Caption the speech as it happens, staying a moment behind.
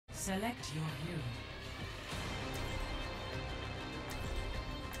Select your hero.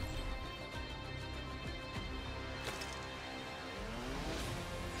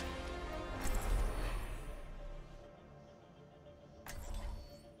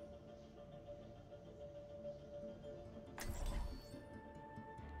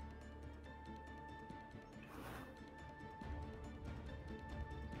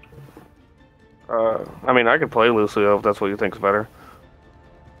 I mean, I could play Lucio if that's what you think's better.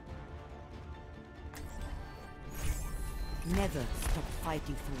 Never stop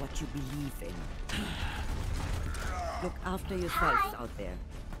fighting for what you believe in. Look after yourselves out there.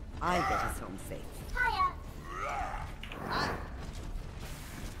 I'll get us home safe.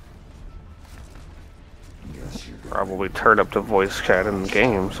 Probably turn up the voice chat in the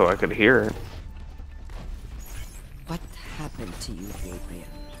game so I could hear it. What happened to you, Gabriel?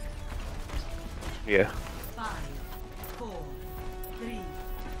 Yeah. 5, 4, 3,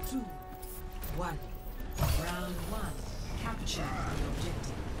 2, 1. Round 1. Capture the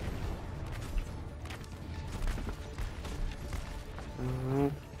objective.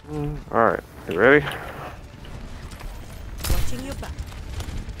 Alright, you ready? Watching your back.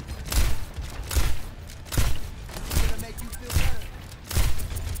 Gonna make you feel better.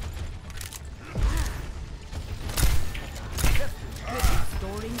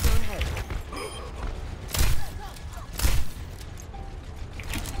 Restoring your health.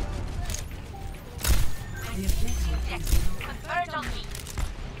 The objective is Urgently.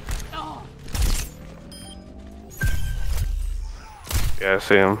 Yeah, I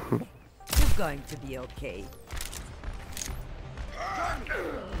see him. You're going to be okay.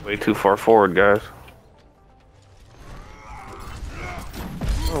 Way too far forward, guys.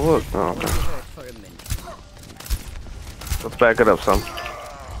 Oh, look. Oh, okay. Hurt for a minute. Let's back it up some.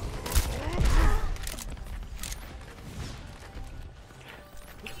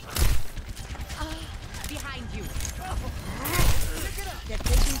 Behind you. They're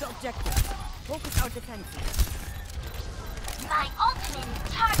taking the objective. Focus our defenses. My ultimate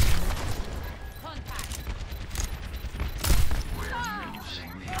is charging. Contact.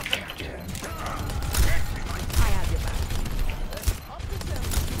 I have your back.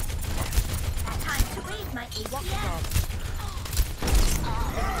 Time to raise my ATM.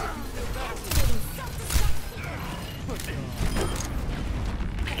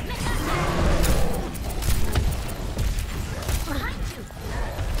 Behind you.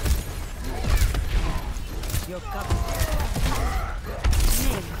 You're covered.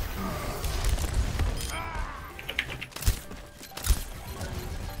 Name.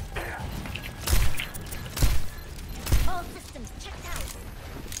 All systems checked out.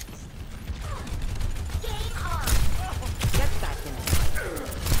 Game on. Get back in the fight.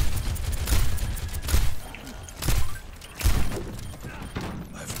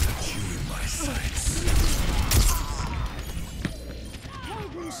 I've got you in my sights.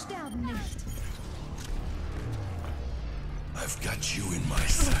 Helden sterben nicht. I've got you in my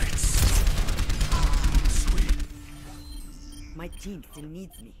sights. Sweet. My team still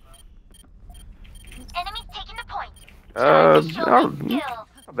needs me. Enemy taking the point. Oh, Skill.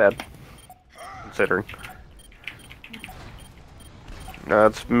 not bad. Considering.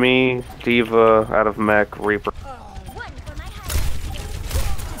 It's me, Diva, out of Mech, Reaper. One for my highlight.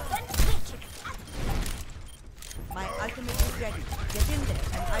 My ultimate is ready. Get in there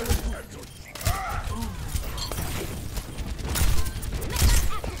and I will boost you.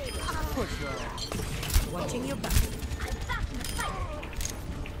 Push your. Watching your back.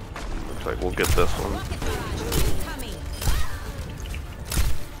 Looks like we'll get this one. Coming.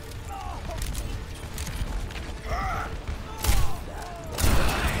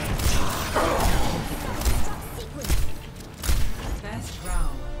 best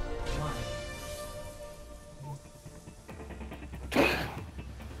round 1.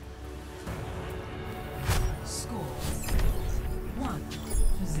 Score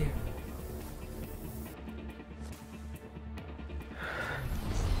 1-0.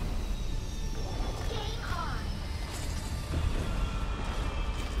 Game on.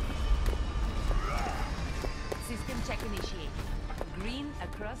 System check initiated. Green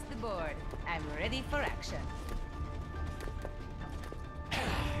across the board. I'm ready for action.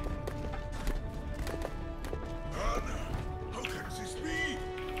 How can this be?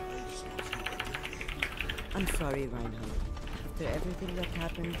 I'm sorry, Reinhardt. After everything that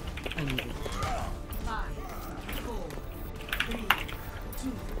happened, I needed you. 5, 4, 3, 2,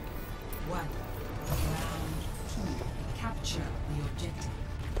 1. Round 2. Capture the objective.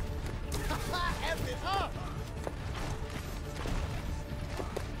 F it up!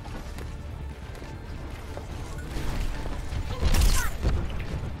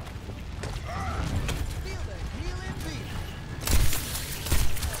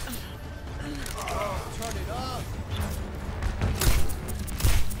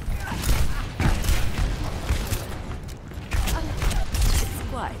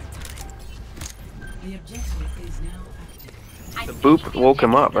 The objective is now active. The boop woke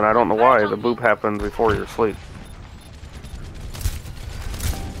him up, and I don't know why. The boop happened before you're asleep.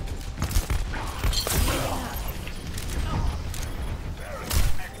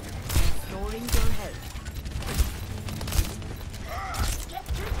 Restoring your health.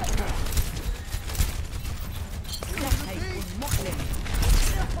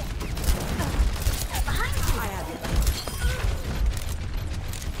 I have it.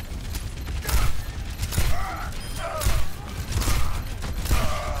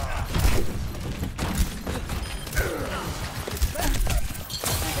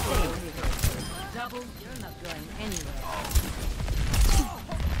 Double, you're not going anywhere.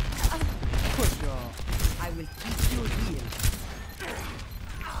 Push your. I will keep you healed.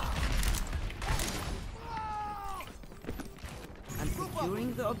 I'm securing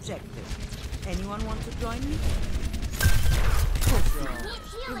the objective. Anyone want to join me? Push your.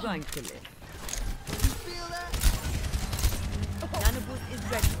 You're going to live. Nanoboost is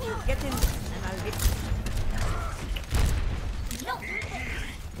ready. Get in there, and I'll get you.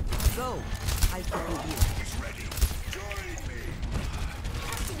 Go. I'll keep you healed.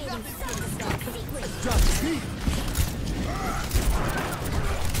 Activating system secret.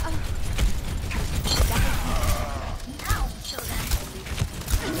 Now show them.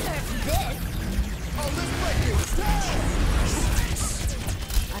 Deserve this.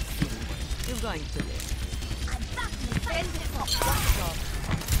 You're going to live. I'm back in the fight.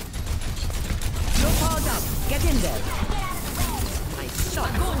 You're powered up. Get in there. Get out of the way. I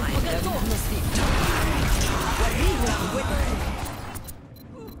shot behind them.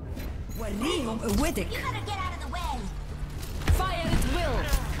 Warihum Widdick. You better get out of the way. Fire at will!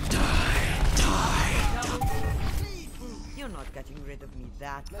 You're not getting rid of me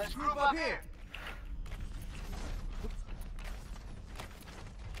that. Let's group up here.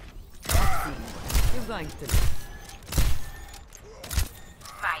 You're going to live.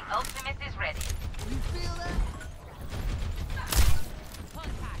 My ultimate is ready. You feel that?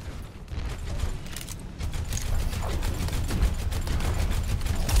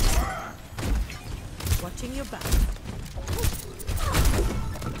 Watching your back.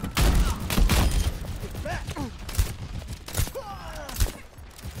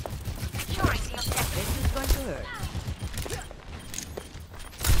 Securing the objective. This is going to hurt.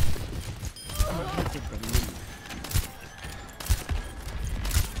 I hated them leave.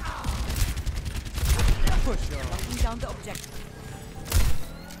 Push your. Locking down the objective.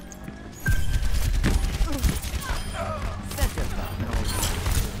 Set yourself.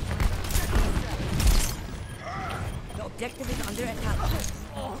 The objective is under attack.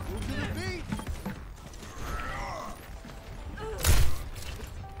 Move to the beat.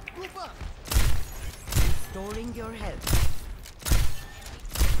 Group up. Restoring your health.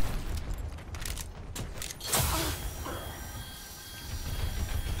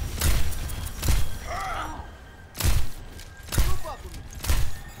 Group up with me.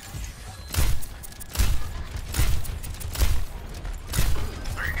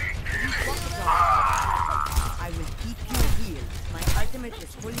 I will keep you healed. My ultimate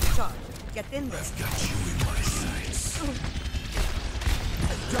is fully charged. Get in there. Got you in my sights.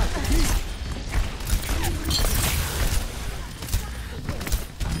 Drop the beat.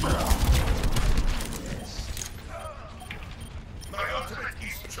 My ultimate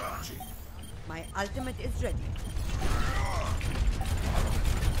is charging. My ultimate is ready.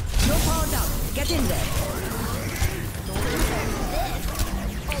 You're powered up. Get in there.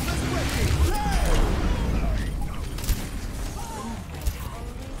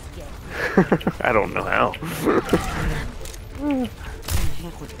 I don't know how.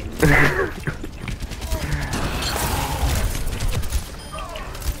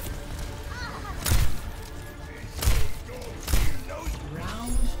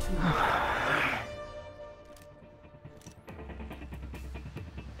 Round two.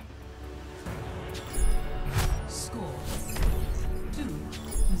 Score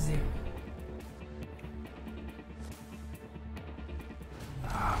 2-0.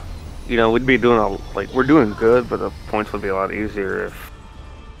 You know, we'd be doing we're doing good, but the points would be a lot easier if,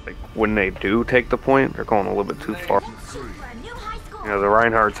 like, when they do take the point, they're going a little bit too far. For a new high score. You know, the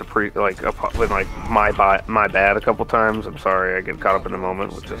Reinhardt's been my bad a couple times. I'm sorry, I get caught up in the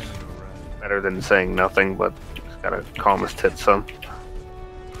moment, which is better than saying nothing, but he's gotta calm his tits some.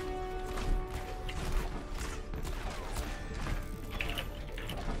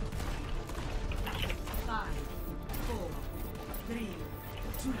 Five, four, three,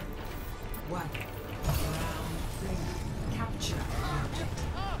 two, one. Round three. Capture the objective.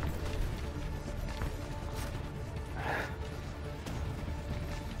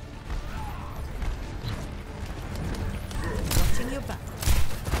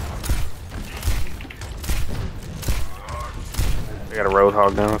 got a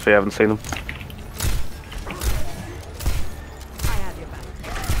Roadhog now if you haven't seen him. I have your back.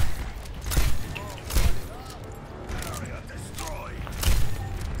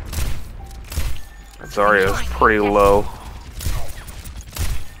 That Zarya's pretty low.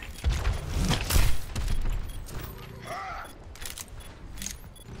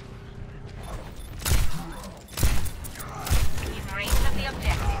 He's range of the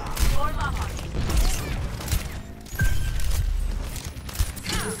objective. Form up.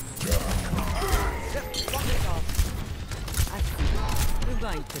 Walk it off. I see. You're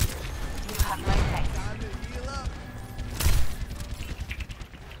going to. You have my thanks. Time to heal up.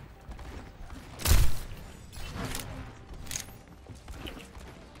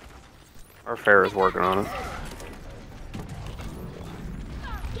 Our fair is working on it.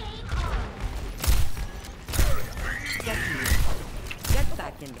 Get you. Get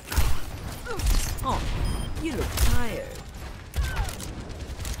back in there. Oh, you look tired.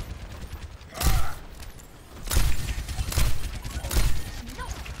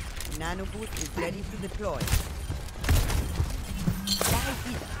 Nano boost is ready to deploy.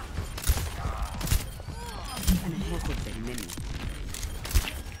 And a heck of very many.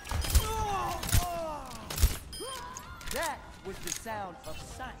 That was the sound of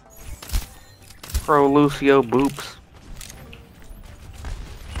science. Pro Lucio Boops.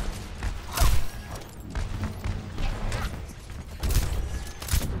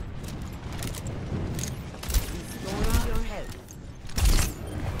 Restoring your health.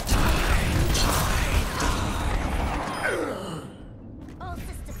 All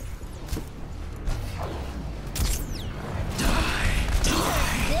systems.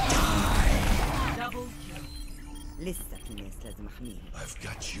 Double kill. لسه في ناس لازم احميهم. I've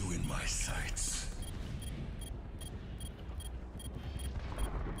got you in my sights.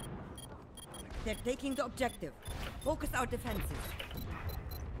 They're taking the objective. Focus our defenses.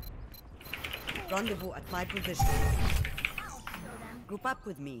 Rendezvous at my position. Group up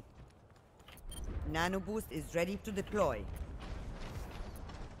with me. Nano boost is ready to deploy.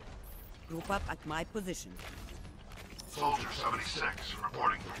 Group up at my position. Soldier 76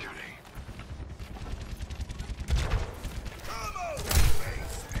 reporting for duty.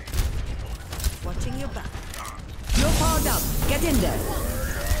 Watching your back. You're powered up. Get in there.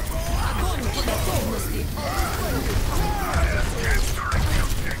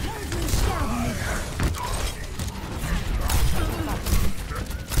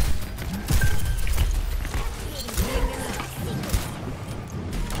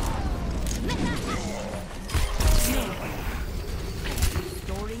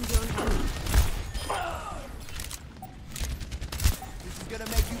 Restoring your health. This is gonna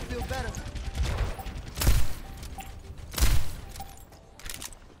make you feel better.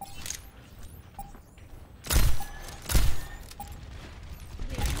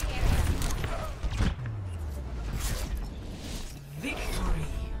 Victory.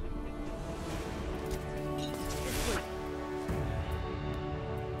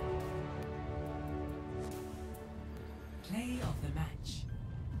 Play of the match.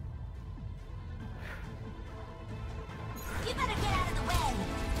 You better get out of the way.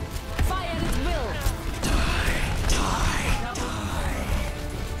 Fire at will.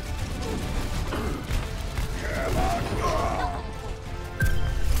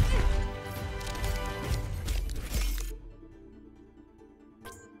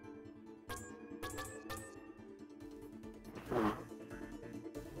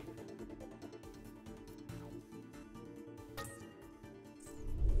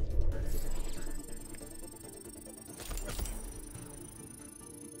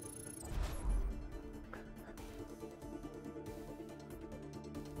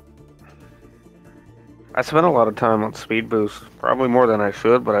 I spent a lot of time on speed boost, probably more than I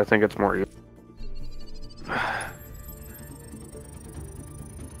should, but I think it's more useful.